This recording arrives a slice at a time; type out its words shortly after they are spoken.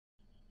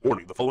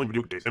Warning, the following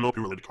video contains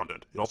MLP-related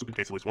content. It also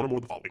contains at least one or more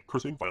of the following: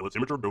 cursing, violence,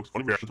 immature jokes,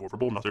 funny reactions, or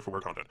verbal not safe for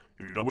work content.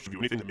 If you do not wish to view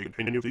anything that may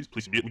contain any of these,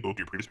 please immediately go to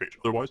your previous page.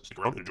 Otherwise, stick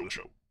around and enjoy the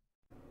show.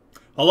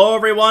 Hello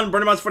everyone,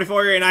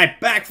 Brony44 here, and I'm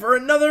back for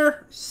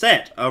another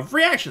set of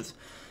reactions.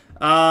 This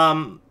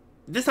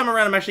time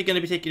around I'm actually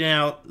going to be taking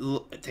a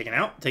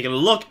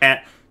look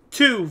at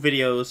two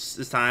videos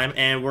this time,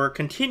 and we're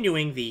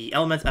continuing the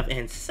Elements of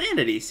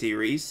Insanity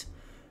series.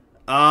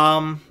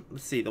 Let's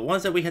see, the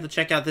ones that we had to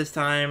check out this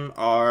time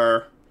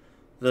are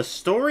the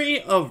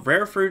story of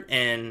RariFruit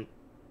and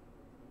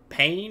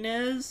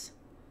Painez.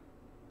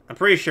 I'm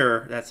pretty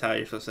sure that's how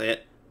you're supposed to say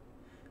it.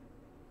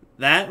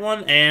 That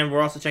one, and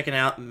we're also checking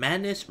out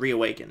Madness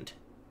Reawakened.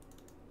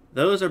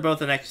 Those are both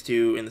the next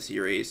two in the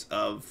series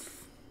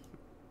of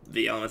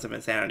the Elements of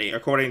Insanity,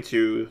 according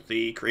to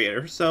the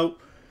creator, so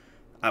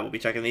I will be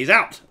checking these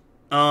out.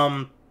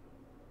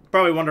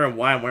 Probably wondering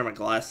why I'm wearing my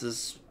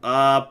glasses.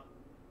 I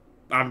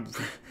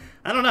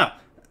don't know.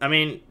 I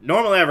mean,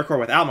 normally I record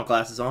without my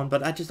glasses on,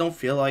 but I just don't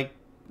feel like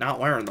not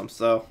wearing them,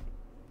 so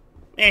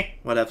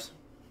whatevs.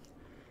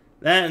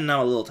 That, and I'm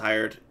a little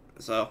tired,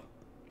 so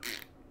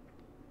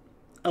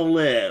a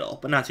little,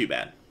 but not too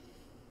bad.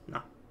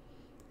 No.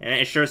 And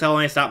it sure as hell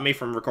ain't stopped me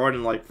from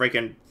recording like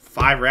freaking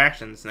 5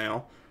 reactions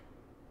now.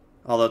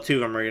 Although 2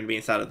 of them are going to be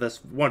inside of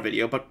this one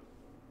video, but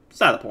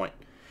beside the point.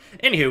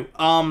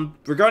 Anywho,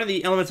 regarding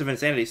the Elements of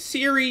Insanity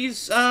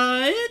series,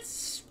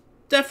 it's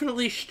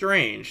definitely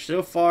strange.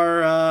 So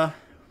far,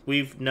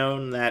 we've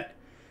known that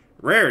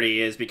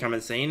Rarity has become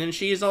insane, and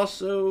she has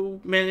also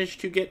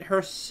managed to get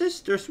her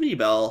sister, Sweetie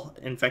Belle,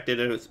 infected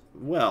as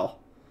well.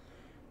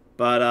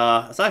 But,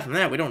 aside from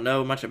that, we don't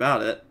know much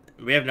about it.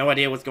 We have no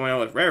idea what's going on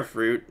with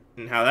RariFruit,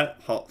 and how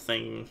that whole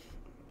thing,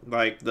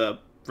 like, the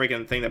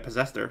freaking thing that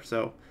possessed her,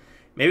 so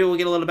maybe we'll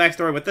get a little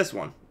backstory with this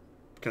one,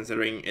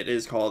 considering it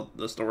is called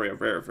The Story of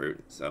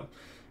RariFruit. So,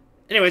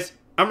 anyways,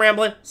 I'm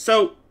rambling,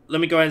 so let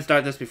me go ahead and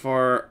start this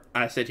before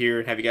I sit here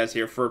and have you guys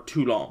here for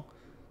too long.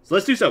 So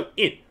let's do so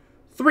in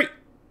 3,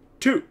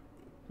 2,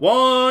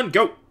 1,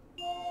 go!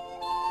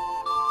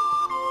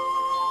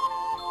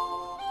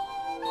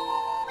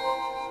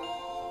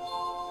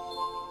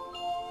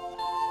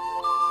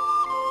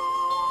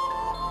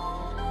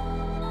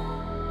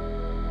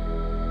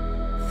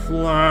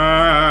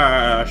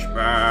 Flashback.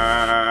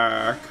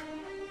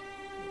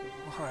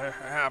 What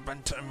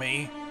happened to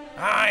me?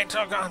 I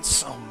took on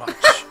so much.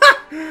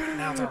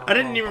 Now they're I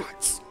didn't even.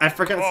 I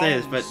forgot to say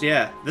this, but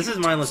yeah, this is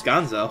mindless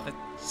Gonzo.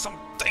 Some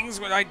things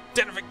with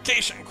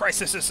identification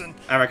crises and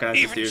I recognize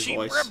this even dude's cheap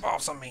voice.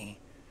 ripoffs of me.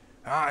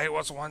 I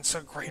was once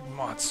a great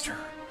monster,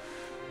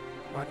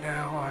 but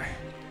now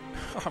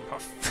I'm a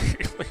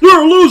feeling.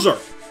 You're a loser.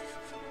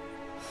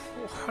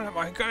 What am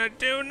I gonna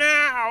do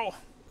now?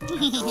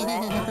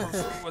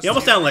 You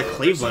almost sound like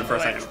Cleveland for a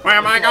second. What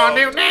am I gonna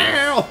do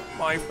now?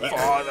 My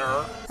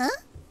father. Huh?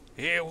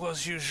 He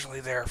was usually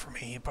there for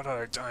me, but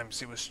other times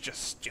he was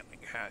just stealing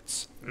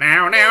hats.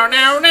 Now.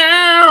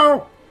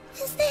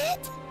 Is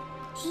that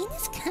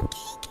Penis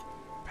Cupcake?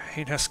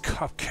 Penis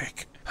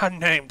Cupcake. A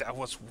name that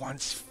was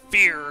once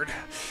feared.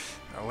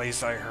 At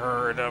least I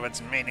heard of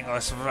its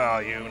meaningless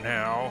value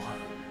now.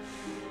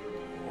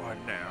 What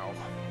now?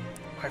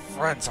 My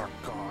friends are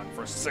gone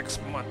for 6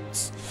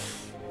 months.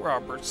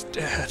 Robert's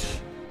dead.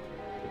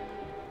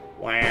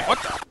 Wow.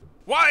 What the?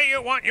 Why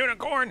you want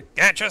unicorn?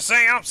 Can't you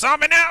say I'm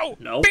sorry now?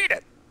 No. Beat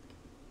it!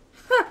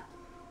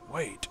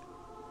 Wait.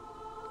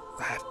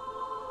 That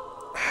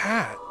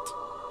hat.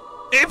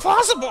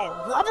 Impossible!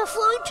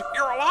 RariFruit?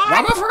 You're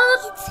alive?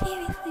 RariFruit? It's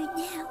RariFruit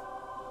now.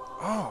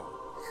 Oh.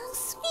 Oh,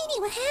 sweetie,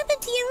 what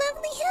happened to your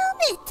lovely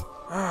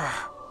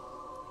helmet?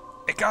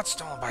 It got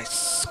stolen by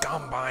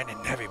Scumbind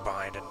and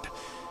Heavybind, and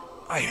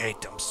I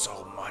hate them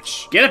so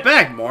much. Get it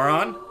back,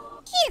 moron.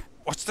 Here,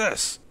 What's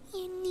this?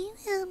 your new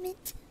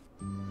helmet.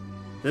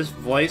 This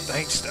voice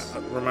Thanks, Dad.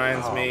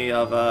 reminds Oh. me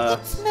of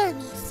It's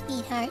mommy,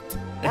 sweetheart.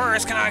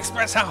 Words can I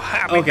express how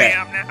happy Okay,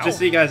 I am now? just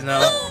so you guys know,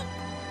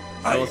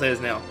 I will say this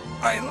now.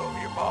 I love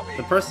you, Mommy.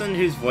 The person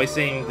who's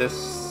voicing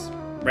this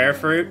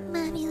RariFruit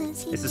Mommy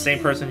loves you. is the same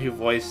person who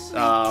voiced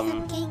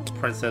Cupcake.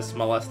 Princess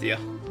Molestia.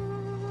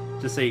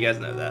 Just so you guys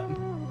know that.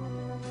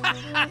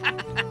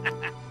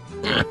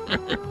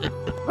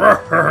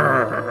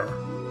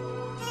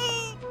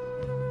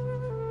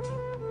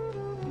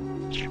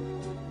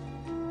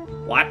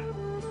 What?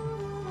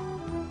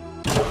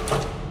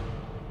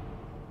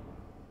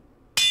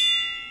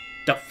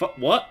 The fuck?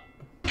 What?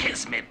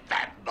 Kiss me,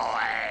 fat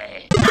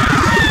boy.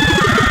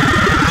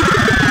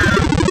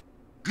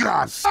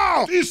 Yes!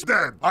 Oh, he's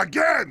dead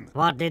again!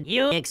 What did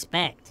you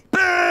expect?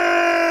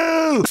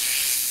 Boo!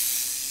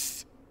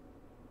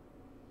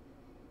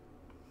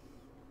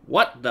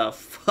 What the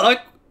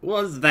fuck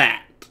was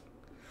that?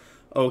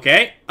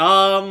 Okay,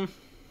 alright,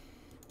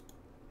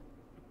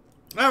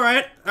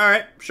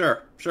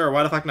 sure,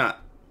 why the fuck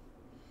not?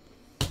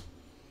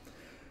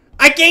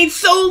 I gained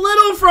so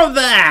little from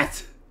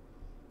that!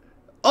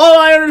 All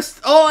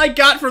I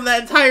got from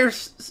that entire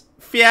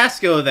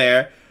fiasco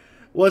there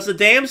was the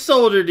damn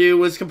soldier dude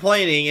was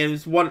complaining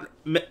and was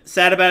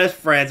sad about his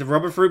friends and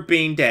RariFruit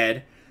being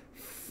dead.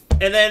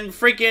 And then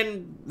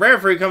freaking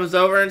RariFruit comes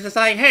over and it's just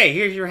like, hey,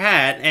 here's your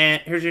hat,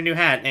 and here's your new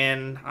hat,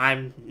 and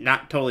I'm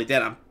not totally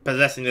dead. I'm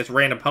possessing this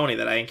random pony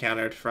that I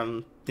encountered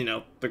from, you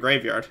know, the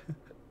graveyard.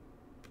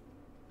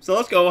 So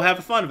let's go have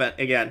a fun event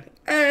again.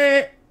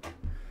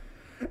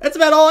 That's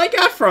about all I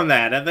got from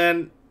that. And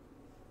then,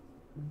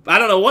 I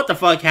don't know what the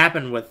fuck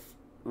happened with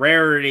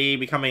Rarity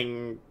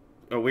becoming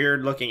a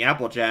weird-looking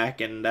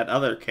Applejack and that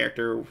other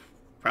character,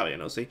 probably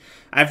an OC.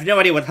 I have no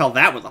idea what the hell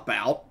that was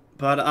about,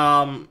 but,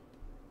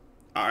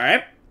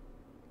 alright.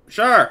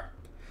 Sure.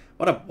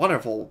 What a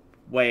wonderful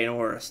way in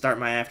order to start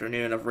my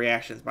afternoon of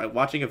reactions by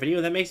watching a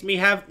video that makes me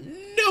have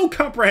no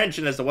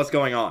comprehension as to what's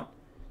going on.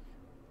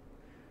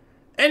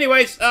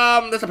 Anyways,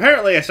 there's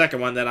apparently a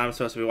second one that I'm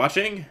supposed to be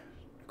watching,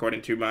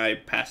 according to my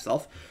past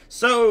self.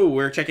 So,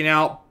 we're checking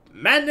out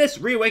Madness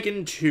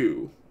Reawakened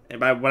 2. And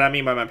by what I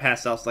mean by my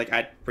past self, like,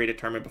 I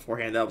predetermined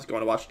beforehand that I was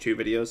going to watch 2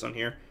 videos on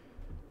here.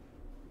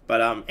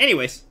 But,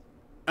 anyways,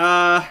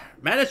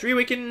 Madness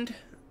Reawakened,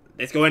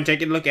 let's go ahead and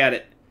take a look at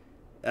it.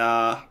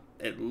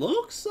 It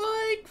looks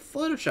like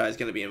Fluttershy is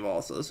going to be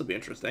involved, so this will be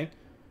interesting.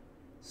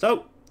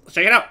 So, let's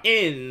check it out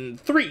in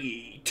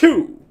 3,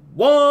 2,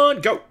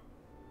 1, go!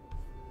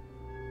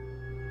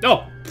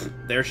 Oh,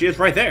 there she is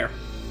right there.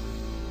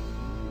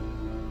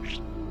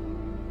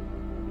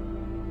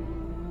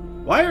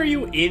 Why are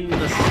you in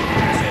the cemetery?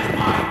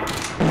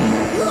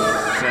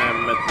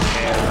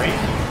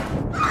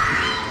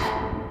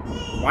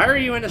 Why are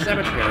you in the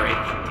cemetery?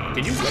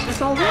 Did you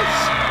witness all this?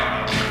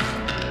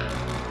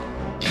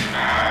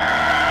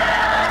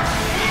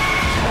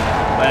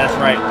 That's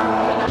right.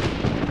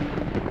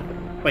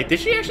 Wait, did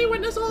she actually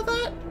witness all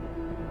that?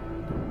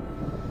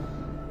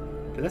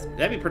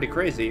 That'd be pretty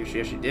crazy if she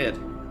actually did.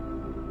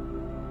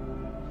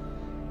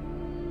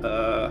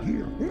 I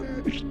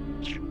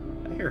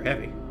hear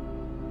heavy.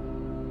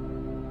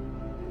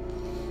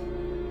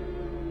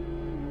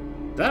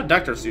 Is that a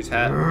Dr. Seuss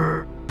hat?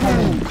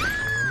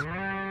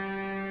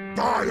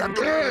 I am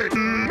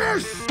king!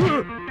 Yes!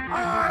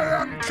 I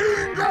am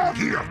king of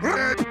here!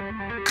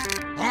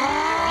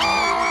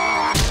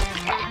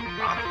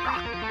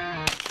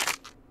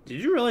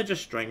 Did you really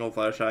just strangle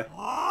Fluttershy?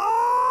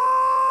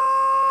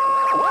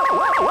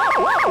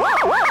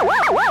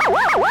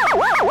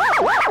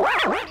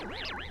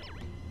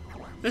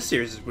 This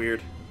series is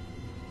weird.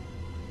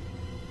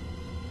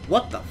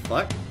 What the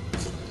fuck?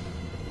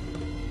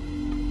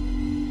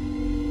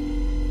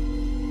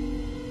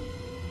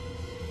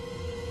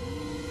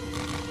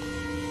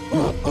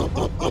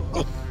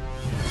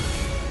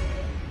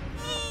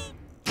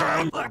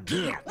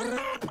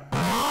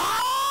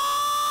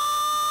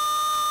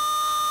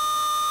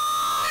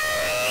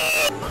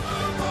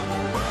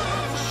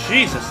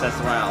 Jesus, that's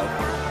loud.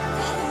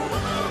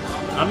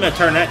 I'm gonna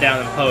turn that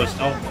down in post.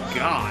 Oh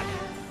god.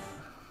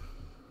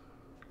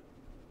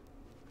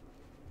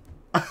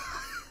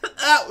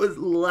 That was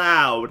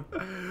loud.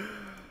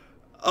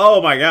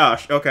 Oh my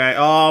gosh. Okay,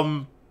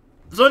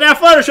 so now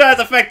Fluttershy is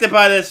affected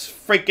by this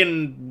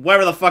freaking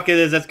whatever the fuck it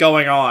is that's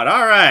going on.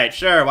 Alright,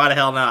 sure, why the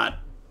hell not?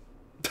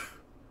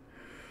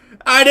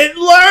 I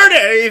didn't learn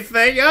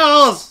anything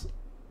else!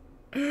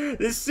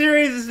 This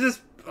series is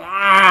just...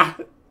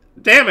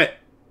 damn it.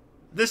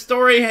 This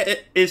story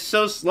is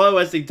so slow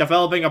as to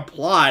developing a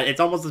plot. It's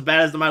almost as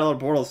bad as the My Little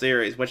Portal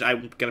series, which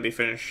I'm going to be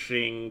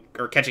finishing,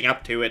 or catching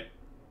up to it,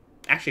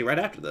 actually right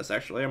after this,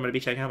 actually. I'm going to be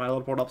checking out My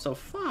Little Portal episode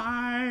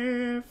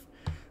 5.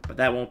 But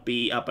that won't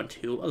be up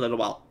until a little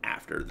while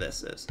after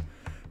this is.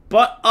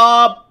 But,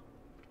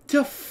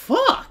 the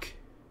fuck?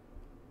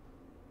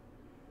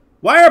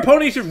 Why are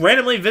ponies just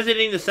randomly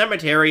visiting the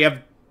cemetery of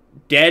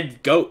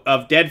dead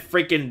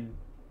freaking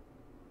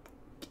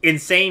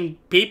insane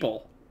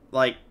people?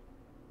 Like,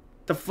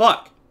 the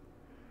fuck?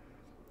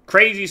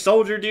 Crazy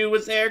Soldier Dude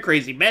was there,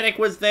 Crazy Medic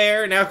was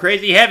there, now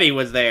Crazy Heavy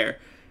was there.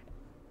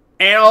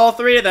 And all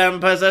 3 of them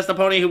possessed a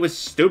pony who was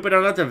stupid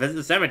enough to visit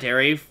the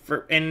cemetery,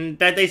 and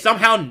that they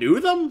somehow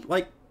knew them?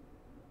 Like,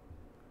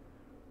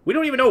 we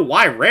don't even know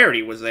why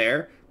Rarity was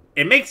there.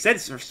 It makes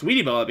sense for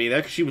Sweetie Belle to be there,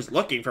 because she was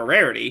looking for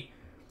Rarity.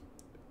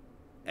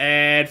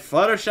 And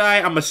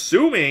Fluttershy, I'm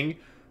assuming,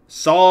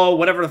 saw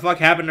whatever the fuck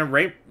happened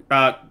to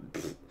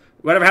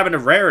whatever happened to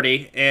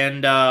Rarity,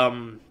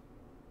 and,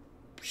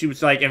 she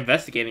was, like,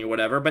 investigating or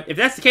whatever. But if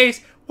that's the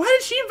case, why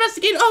did she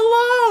investigate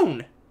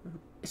alone?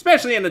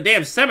 Especially in the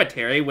damn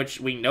cemetery, which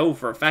we know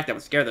for a fact that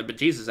would scare the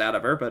bejesus out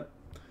of her, but...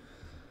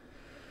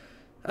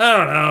 I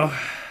don't know.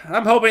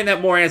 I'm hoping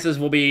that more answers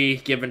will be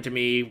given to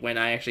me when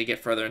I actually get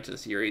further into the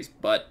series,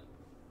 but...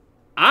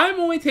 I'm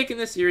only taking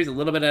this series a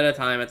little bit at a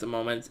time at the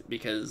moment,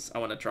 because I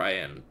want to try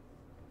and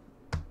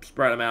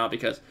spread them out,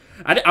 because...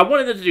 I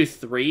wanted to do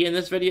 3 in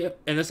this video,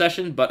 in this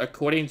session, but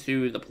according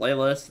to the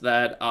playlist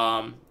that,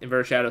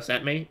 Inverted Shadow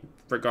sent me,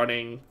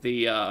 regarding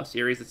the,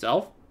 series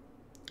itself,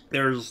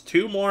 there's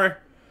 2 more...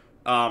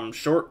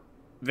 short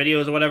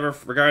videos or whatever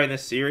regarding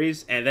this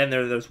series, and then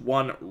there's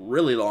one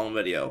really long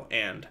video,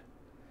 and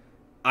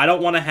I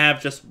don't want to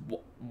have just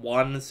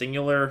one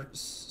singular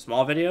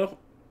small video,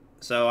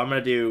 so I'm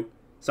gonna do,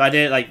 so I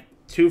did like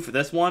 2 for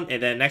this one,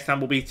 and then next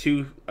time will be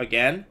 2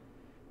 again,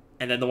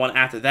 And then the one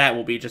after that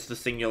will be just a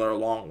singular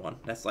long one.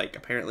 That's like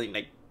apparently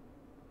like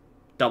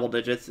double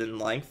digits in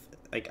length.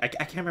 Like I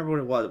can't remember what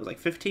it was. It was like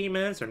 15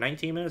 minutes or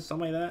 19 minutes,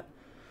 something like that.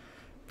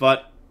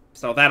 But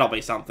so that'll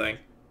be something.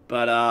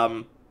 But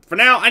for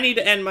now, I need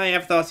to end my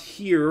afterthoughts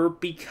here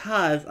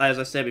because, as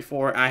I said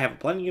before, I have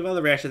plenty of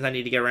other reactions I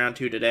need to get around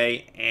to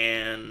today,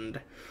 and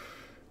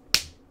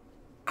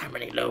I'm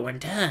running low on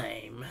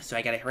time, so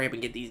I gotta hurry up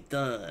and get these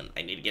done.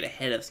 I need to get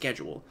ahead of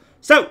schedule.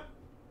 So,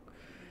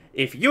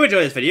 if you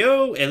enjoyed this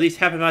video, at least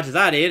half as much as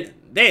I did,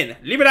 then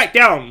leave a like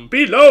down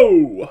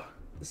below!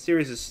 The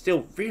series is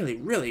still really,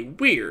 really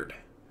weird.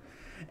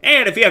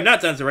 And if you have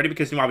not done so already,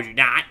 because why would you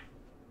not,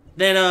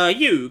 then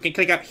you can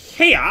click up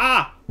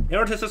here in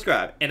order to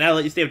subscribe, and that'll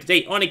let you stay up to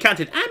date on the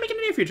content I'm making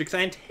in the near future, because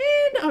I intend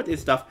to update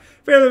this stuff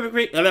fairly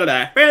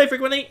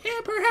frequently,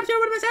 and perhaps you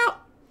don't want to miss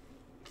out.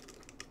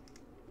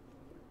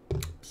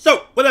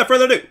 So, without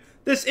further ado,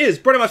 this is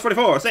Brony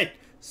 44 saying,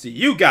 see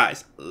you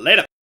guys later.